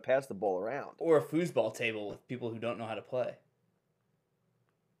machine trying to pass the ball around. Or a foosball table with people who don't know how to play.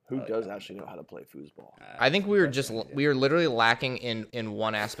 Who like does that. actually know how to play foosball? I think we were literally lacking in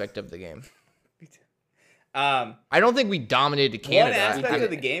one aspect of the game. I don't think we dominated Canada. One aspect of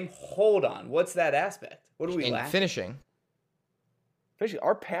the game. Hold on. What's that aspect? What do we in lack? finishing. Especially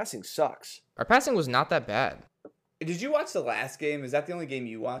our passing sucks. Our passing was not that bad. Did you watch the last game? Is that the only game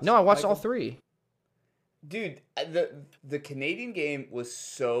you watched? No, I watched all Michael? 3. Dude, the Canadian game was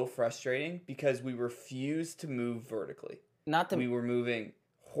so frustrating because we refused to move vertically. Not to We were moving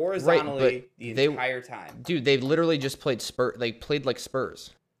horizontally the entire time. Dude, they literally just played They played like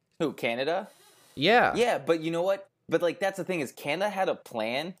Spurs. who Canada. Yeah. Yeah, but you know what? But like that's the thing is Canada had a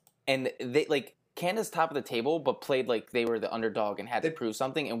plan, and they like Canada's top of the table, but played like they were the underdog and had to prove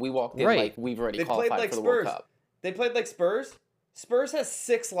something. And we walked in Right. like we've already They played qualified like for the World Spurs. Cup. They played like Spurs. Spurs has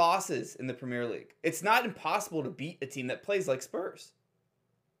 6 losses in the Premier League. It's not impossible to beat a team that plays like Spurs.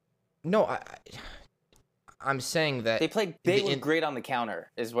 No, I'm saying that They were great on the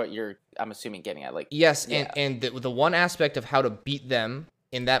counter, is what I'm assuming getting at. Like Yes, yeah. and the one aspect of how to beat them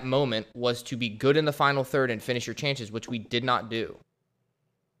in that moment was to be good in the final third and finish your chances, which we did not do.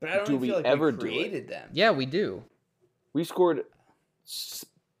 But I don't Do even we feel like ever we do it? created them. Yeah, we do. We scored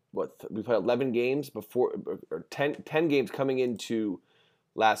we played 11 games before, or 10 games coming into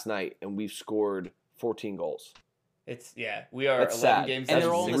last night, and we've scored 14 goals. We are That's 11 sad. games. and That's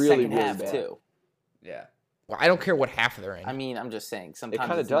they're all in the really, second really half bad. too. Yeah. I don't care what half they're in. I mean, I'm just saying. It Sometimes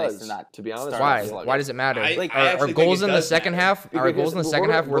kind of it's nice does, to not. to be honest. start Why? sluggish. Why does it matter? I are actually think goals it in the does second matter. half? Are goals in the Because second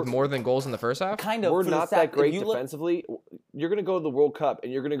we're- half worth we're- more than goals in the first half? Kind of. We're for the not stat- that great if you look- defensively. You're going to go to the World Cup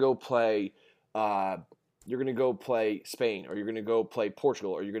and you're going to go play. You're going to go play Spain, or you're going to go play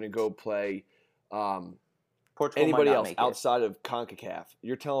Portugal, or you're going to go play Portugal might anybody not else make it. outside of CONCACAF.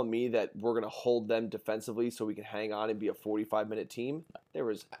 You're telling me that we're going to hold them defensively so we can hang on and be a 45-minute team? There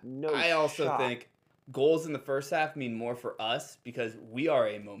was no. I also shot. think goals in the first half mean more for us because we are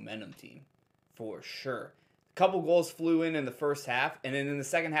a momentum team, for sure. A couple goals flew in the first half, and then in the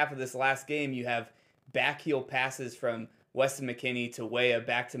second half of this last game, you have backheel passes from Weston McKennie to Weah,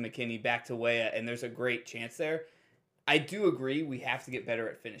 back to McKennie, back to Weah, and there's a great chance there. I do agree we have to get better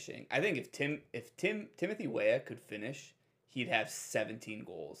at finishing. I think if Timothy Weah could finish, he'd have 17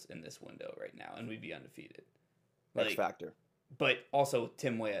 goals in this window right now, and we'd be undefeated. X factor. But also,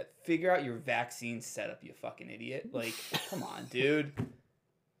 Tim Weah, figure out your vaccine setup, you fucking idiot. Like, come on, dude.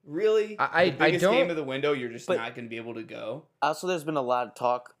 Really? I The biggest don't- game of the window, you're just But- not going to be able to go? Also, there's been a lot of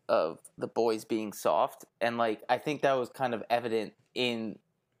talk of the boys being soft, and like I think that was kind of evident in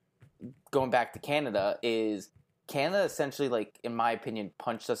going back to Canada. Is Canada essentially, like in my opinion,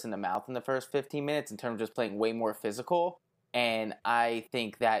 punched us in the mouth in the first 15 minutes in terms of just playing way more physical, and I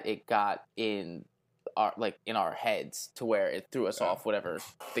think that it got in our heads to where it threw us off whatever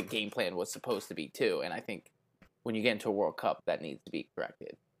the game plan was supposed to be too. And I think when you get into a World Cup, that needs to be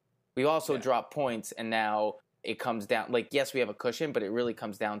corrected. We also dropped points, and now it comes down, like, yes, we have a cushion, but it really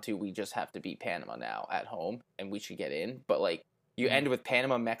comes down to we just have to beat Panama now at home, and we should get in. But, like, you end with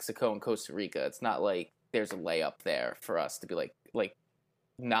Panama, Mexico, and Costa Rica. It's not like there's a layup there for us to be like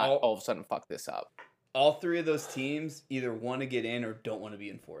not all of a sudden fuck this up. All three of those teams either want to get in or don't want to be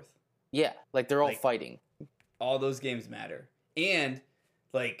in fourth. Yeah, like, they're all Like- fighting. All those games matter. And,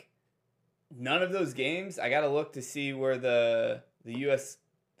 like, none of those games, I got to look to see where the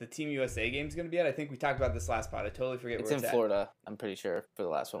Team USA game is going to be at. I think we talked about this last pod. I totally forget It's where in it's Florida, I'm pretty sure, for the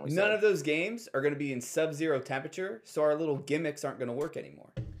last one we None said. of those games are going to be in sub-zero temperature, so our little gimmicks aren't going to work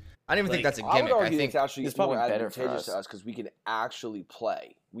anymore. I don't even think like, that's a I would gimmick. I argue think it's actually it's probably more better for advantageous us. to us because we can actually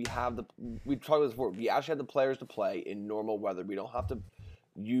play. We talked about this before. We actually have the players to play in normal weather. We don't have to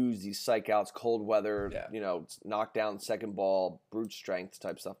use these psych outs, cold weather, knock down second ball, brute strength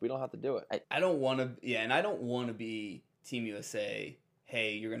type stuff. We don't have to do it. I don't want to, and I don't want to be Team USA.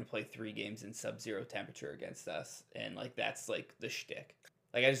 Hey, you're going to play 3 games in sub-zero temperature against us, and like that's like the shtick.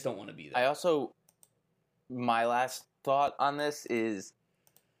 Like I just don't want to be that. My last thought on this is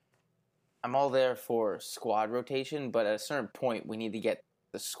I'm all there for squad rotation, but at a certain point we need to get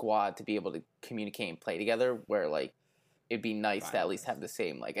the squad to be able to communicate and play together where like it'd be nice to at least have the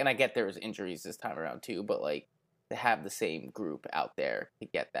same like, and I get there was injuries this time around too, but like to have the same group out there to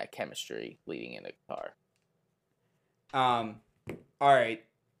get that chemistry leading into Qatar. All right.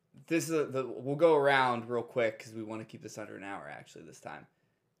 This is we'll go around real quick because we want to keep this under an hour actually this time.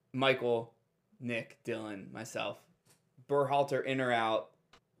 Michael, Nick, Dylan, myself, Berhalter in or out?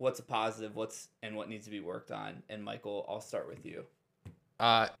 What's a positive? What needs to be worked on? And Michael, I'll start with you.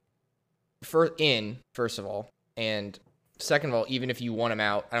 First of all, and second of all, even if you want him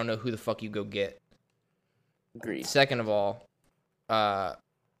out, I don't know who the fuck you go get. Agreed. Second of all, what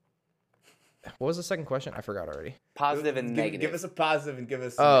was the second question? I forgot already. Positive and negative. Give us a positive and give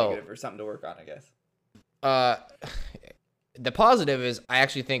us a negative or something to work on, I guess. The positive is I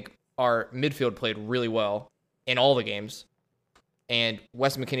actually think our midfield played really well in all the games, and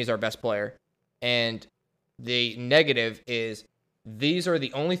Weston McKennie's our best player. And the negative is these are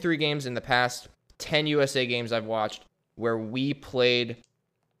the only 3 games in the past 10 USA games I've watched where we played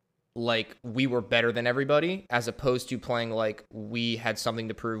like we were better than everybody, as opposed to playing like we had something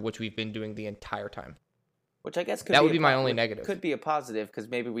to prove, which we've been doing the entire time. Which I guess would be my only negative. Could be a positive because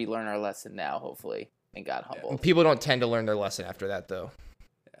maybe we learn our lesson now, hopefully, and got humbled. People don't tend to learn their lesson after that, though.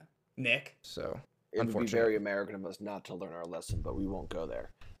 Yeah. Nick? So, It would be unfortunate. very American of us not to learn our lesson, but we won't go there.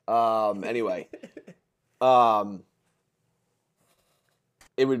 Anyway,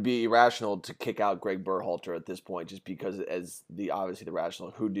 it would be irrational to kick out Greg Berhalter at this point, just because obviously the rational.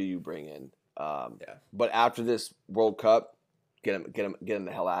 Who do you bring in? But after this World Cup, get him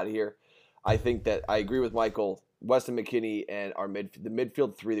the hell out of here. I think that I agree with Michael. Weston McKennie and the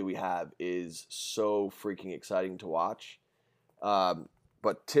midfield 3 that we have is so freaking exciting to watch.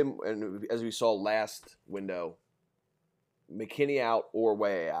 But Tim, and as we saw last window, McKennie out or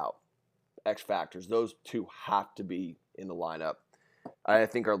Way out, X factors. Those 2 have to be in the lineup. I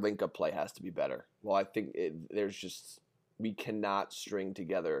think our link-up play has to be better. Well, I think we cannot string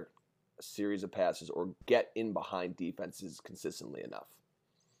together a series of passes or get in behind defenses consistently enough.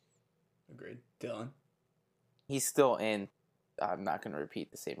 Agreed. Dylan? he's still in. I'm not going to repeat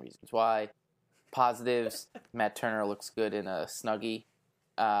the same reasons why. Positives, Matt Turner looks good in a Snuggie.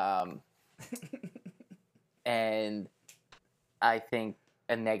 And I think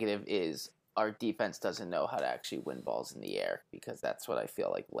a negative is our defense doesn't know how to actually win balls in the air, because that's what I feel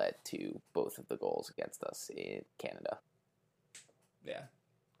like led to both of the goals against us in Canada. Yeah.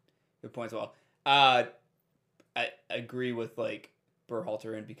 Good points, well. I agree with, like,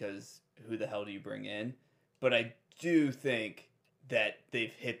 Berhalter in, because who the hell do you bring in? But I do think that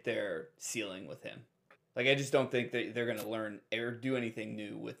they've hit their ceiling with him. Like, I just don't think that they're going to learn or do anything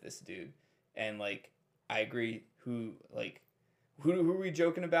new with this dude. And, like, I agree. Who are we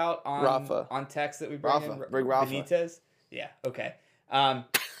joking about on text that we bring in? Bring Rafa. Benitez? Yeah, okay.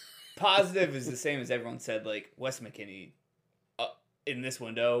 Positive is the same as everyone said. Like, Wes McKinney in this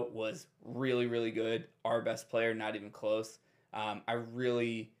window was really, really good. Our best player, not even close. I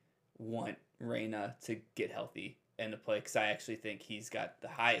really want Reyna to get healthy and to play, because I actually think he's got the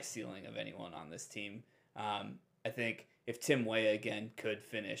highest ceiling of anyone on this team. I think if Tim Weah again could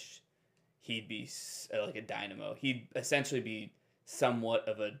finish, he'd be like a dynamo. He'd essentially be somewhat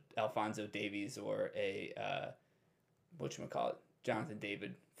of a Alphonso Davies or a whatchamacallit, Jonathan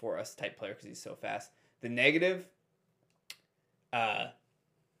David for us type player, because he's so fast. The negative, I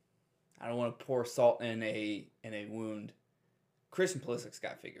don't want to pour salt in a wound. Christian Pulisic's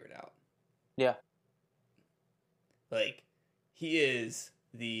got to figure it out. Yeah. Like, he is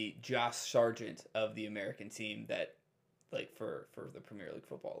the Josh Sargent of the American team that, like, for the Premier League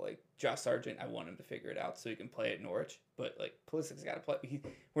football. Like, Josh Sargent, I want him to figure it out so he can play at Norwich. But, like, Pulisic's got to play.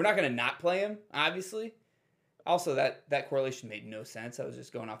 We're not going to not play him, obviously. Also, that correlation made no sense. I was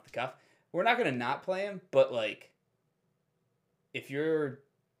just going off the cuff. We're not going to not play him, but, like, if you're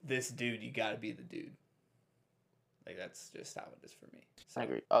this dude, you got to be the dude. Like, that's just how it is for me. So, I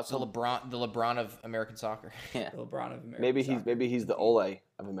agree. The LeBron of American soccer. Yeah. the LeBron of American Maybe he's the Ole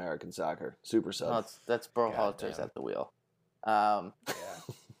of American soccer. Super sub. No, that's Berhalter's Goddamn. at the wheel. Yeah.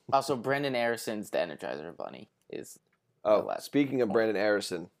 Also, Brendan Harrison's the Energizer Bunny. Speaking of Brandon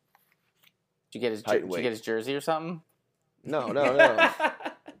Harrison. Did you get his jersey or something? No.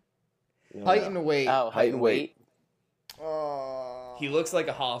 Height and weight. Oh, height and weight. He looks like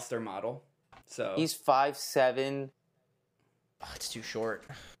a Hollister model. So He's 5'7". Oh, it's too short.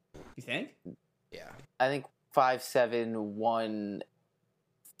 you think? Yeah. I think 5'7",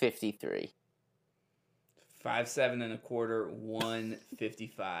 153. 5'7" and a quarter,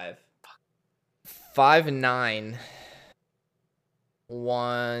 155. 5'9".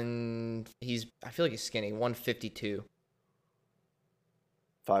 I feel like he's skinny. 152.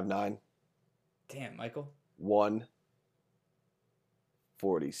 5'9". Damn, Michael.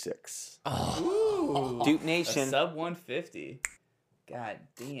 146. Oh. Ooh, Duke a Nation. sub 150. God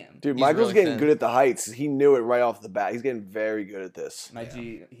damn. Dude, He's Michael's really getting thin. good at the heights. He knew it right off the bat. He's getting very good at this. My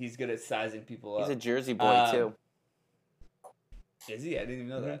G, he's good at sizing people up. He's a Jersey boy, too. Is he? I didn't even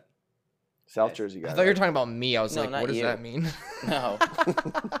know that. South Jersey I guy. thought you were talking about me. I was No, like, not what does you. that mean? No.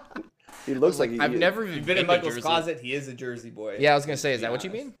 He looks like I've never even You've been in to Michael's Jersey. closet. He is a Jersey boy. Yeah, I was gonna say, is to be that what you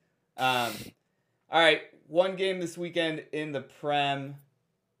honest. mean? All right, one game this weekend in the Prem.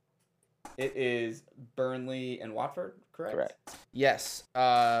 It is Burnley and Watford, correct? Correct. Yes.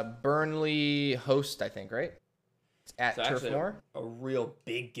 Burnley host, I think, right? It's at So Turf actually Moor. a real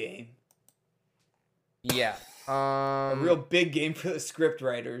big game. Yeah. A real big game for the script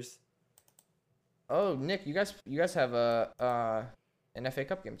writers. Oh, Nick, you guys have an FA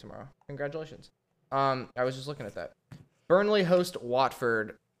Cup game tomorrow. Congratulations. I was just looking at that. Burnley host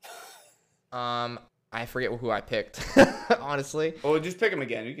Watford. I forget who I picked, honestly. Well, just pick them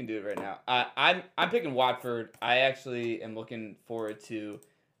again. You can do it right now. I'm picking Watford. I actually am looking forward to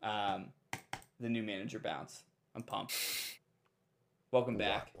the new manager bounce. I'm pumped. Welcome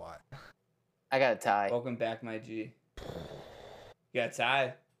back. What? I got a tie. Welcome back, my G. You got a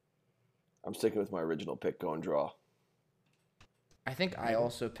tie. I'm sticking with my original pick, going draw. I think I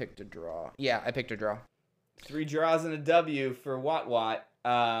also picked a draw. Yeah, I picked a draw. 3 draws and a W for Wat.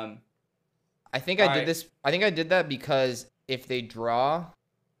 I think I did Alright. this. I think I did that because if they draw,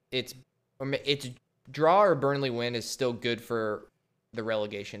 it's draw or Burnley win is still good for the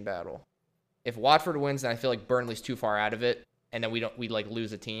relegation battle. If Watford wins, then I feel like Burnley's too far out of it, and then we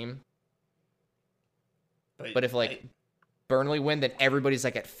lose a team. But if Burnley win, then everybody's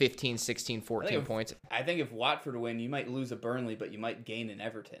like at 15, 16, 14 points. I think if Watford win, you might lose a Burnley, but you might gain an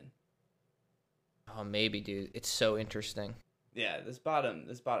Everton. Oh, maybe, dude. It's so interesting. Yeah, this bottom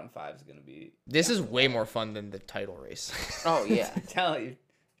 5 is gonna be. This is way more fun than the title race. Oh, yeah.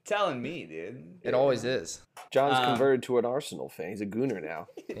 telling me, dude. It always is. John's converted to an Arsenal fan. He's a Gooner now.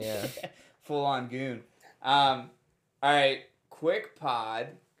 Yeah. Full on goon. All right, quick pod.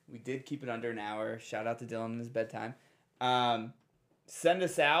 We did keep it under an hour. Shout out to Dylan and his bedtime. Send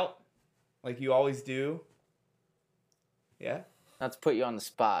us out like you always do. Yeah? Not to put you on the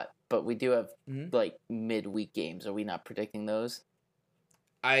spot, but we do have like midweek games. Are we not predicting those?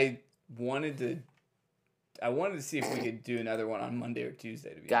 I wanted to see if we could do another one on Monday or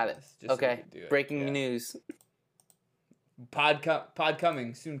Tuesday. To be Got honest, it. just so we Okay. could do it. Breaking Yeah. news. Pod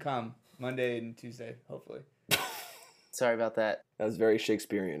coming soon. Come Monday and Tuesday, hopefully. Sorry about that. That was very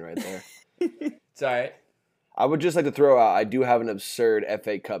Shakespearean right there. It's all right. I would just like to throw out, I do have an absurd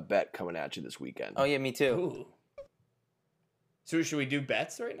FA Cup bet coming at you this weekend. Oh yeah, me too. Ooh. So should we do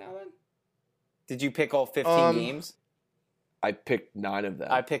bets right now then? Did you pick all 15 games? I picked 9 of them.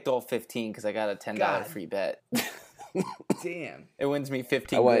 I picked all 15 because I got a $10 God. free bet. Damn. It wins me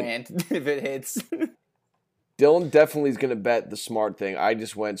 15 I went- grand if it hits. Dylan definitely is going to bet the smart thing. I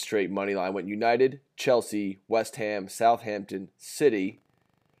just went straight money line. I went United, Chelsea, West Ham, Southampton, City,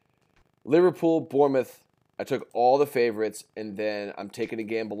 Liverpool, Bournemouth. I took all the favorites, and then I'm taking a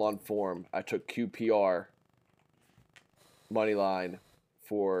gamble on form. I took QPR money line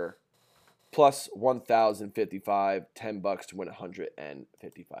for plus 1,055, $10 to win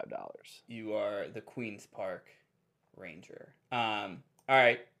 $155. You are the Queen's Park Ranger. All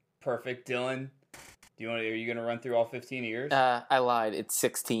right, perfect. Dylan, are you gonna run through all 15 of yours? I lied. It's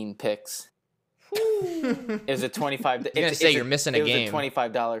 16 picks. It was a 25. I was gonna say you're missing a It game. was a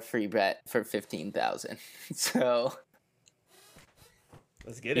 $25 free bet for 15,000. So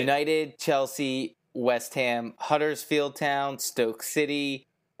Let's get it. United, Chelsea, West Ham, Huddersfield Town, Stoke City,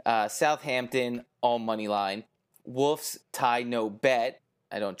 Southampton, all money line. Wolves tie no bet.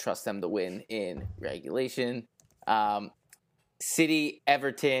 I don't trust them to win in regulation. City,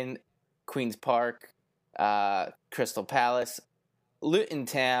 Everton, Queen's Park, Crystal Palace, Luton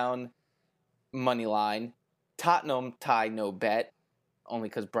Town, money line. Tottenham tie no bet, only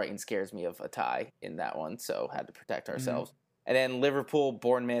because Brighton scares me of a tie in that one, so had to protect ourselves. And then Liverpool,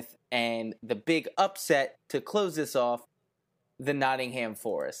 Bournemouth, and the big upset to close this off, the Nottingham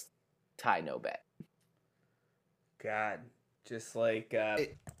Forest tie no bet. God, just like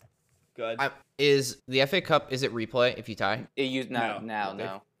good. Is the FA Cup, is it replay if you tie?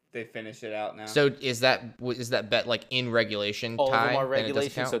 No. They finish it out now. So is that bet like in regulation All tie? of them are then it doesn't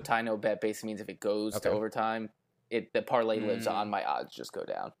regulation, count? so tie no bet basically means if it goes Okay. to overtime, the parlay lives on. My odds just go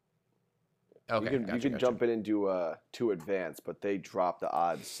down. Okay, you can jump in and do to advance, but they drop the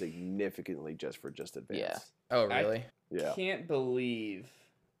odds significantly just for advance. Yeah. Oh, really? Yeah. Can't believe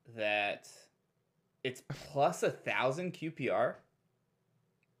that it's plus 1,000 QPR.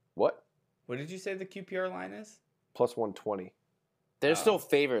 What? What did you say the QPR line is? Plus 120. They're still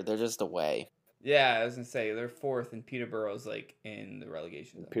favored. They're just away. Yeah, I was gonna say they're fourth, and Peterborough's like in the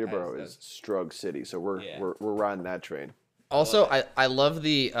relegation zone. Peterborough is Strug City, so we're riding that train. Also, I love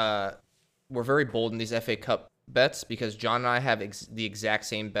the we're very bold in these FA Cup bets because John and I have the exact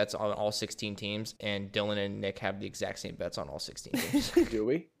same bets on all 16 teams, and Dylan and Nick have the exact same bets on all 16 teams. Do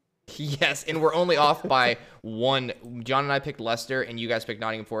we? Yes, and we're only off by one. John and I picked Leicester, and you guys picked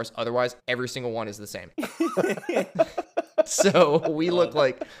Nottingham Forest. Otherwise, every single one is the same. So we look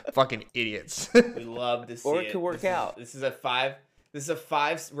like fucking idiots. We love to see Or it could work out. This is a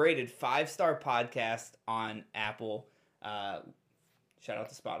rated 5-star podcast on Apple. Shout out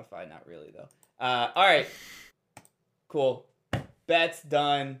to Spotify, not really though. All right, cool. Bets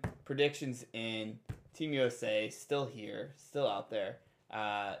done. Predictions in. Team USA still here, still out there.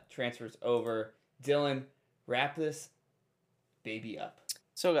 Transfers over. Dylan, wrap this baby up.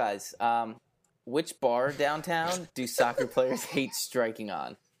 So, guys, which bar downtown do soccer players hate striking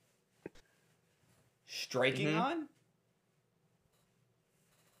on? Striking on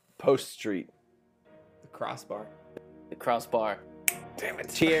Post Street. the crossbar. The crossbar. Damn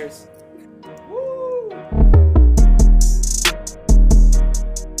it. Cheers.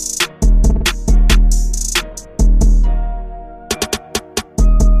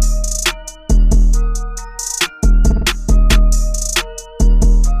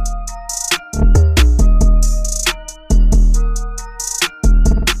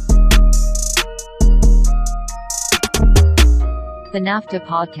 The NAFTA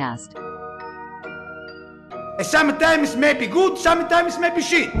Podcast. Sometimes maybe good, sometimes maybe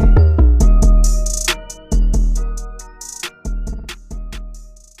shit.